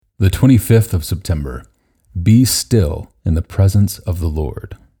The 25th of September. Be still in the presence of the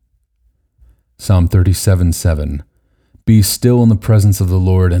Lord. Psalm 37:7. Be still in the presence of the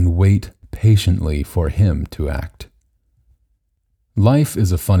Lord and wait patiently for Him to act. Life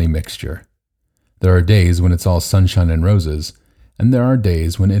is a funny mixture. There are days when it's all sunshine and roses, and there are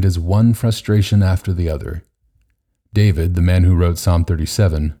days when it is one frustration after the other. David, the man who wrote Psalm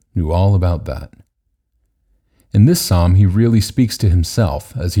 37, knew all about that. In this psalm, he really speaks to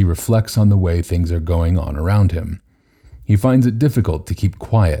himself as he reflects on the way things are going on around him. He finds it difficult to keep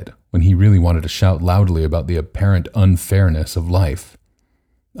quiet when he really wanted to shout loudly about the apparent unfairness of life.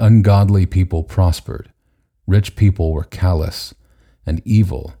 Ungodly people prospered, rich people were callous, and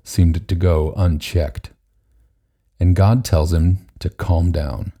evil seemed to go unchecked. And God tells him to calm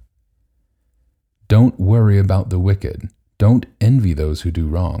down. Don't worry about the wicked. Don't envy those who do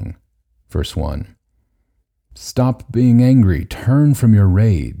wrong. Verse 1. Stop being angry. Turn from your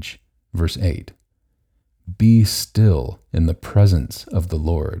rage. Verse 8. Be still in the presence of the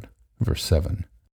Lord. Verse 7.